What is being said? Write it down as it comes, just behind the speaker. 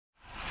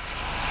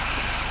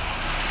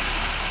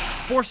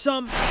For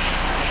some,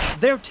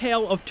 their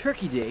tale of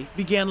Turkey Day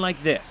began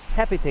like this.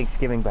 Happy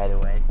Thanksgiving, by the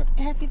way.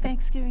 Happy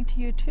Thanksgiving to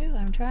you, too.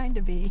 I'm trying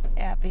to be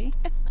happy.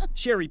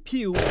 Sherry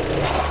Pugh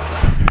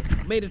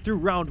made it through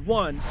round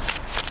 1,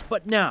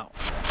 but now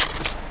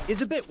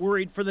is a bit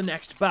worried for the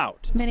next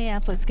bout.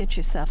 Minneapolis, get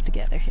yourself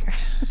together here.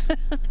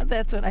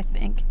 That's what I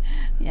think.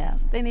 Yeah,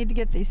 they need to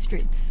get these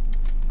streets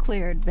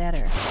cleared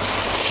better.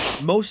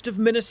 Most of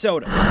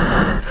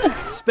Minnesota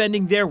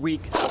spending their week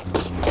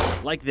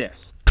like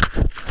this.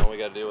 Now we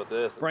got to deal with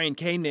this. Brian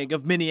Koenig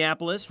of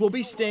Minneapolis will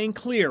be staying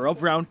clear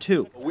of round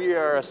 2. We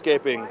are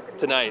escaping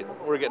tonight.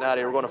 We're getting out of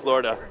here. We're going to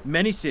Florida.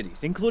 Many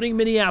cities, including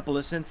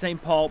Minneapolis and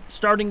St. Paul,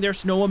 starting their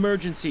snow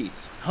emergencies.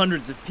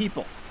 Hundreds of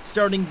people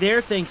starting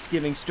their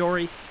Thanksgiving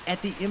story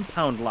at the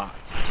impound lot.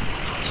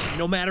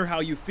 No matter how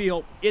you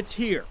feel, it's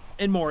here,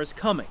 and more is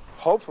coming.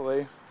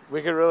 Hopefully,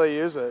 we could really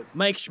use it.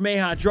 Mike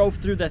Schmeha drove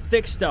through the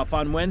thick stuff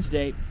on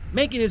Wednesday,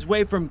 making his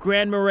way from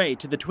Grand Marais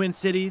to the Twin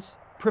Cities,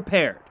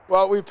 prepared.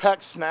 Well, we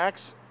packed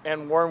snacks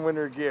and warm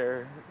winter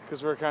gear,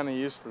 because we're kind of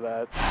used to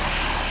that.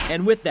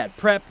 And with that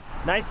prep,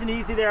 nice and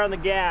easy there on the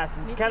gas,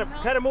 and kind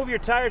of move your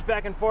tires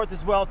back and forth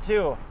as well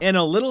too. And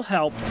a little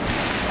help,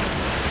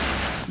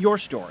 your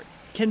story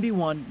can be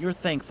one you're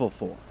thankful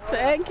for.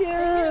 Thank you.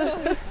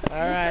 All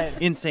right.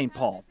 In St.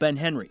 Paul, Ben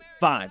Henry,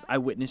 5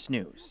 Eyewitness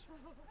News.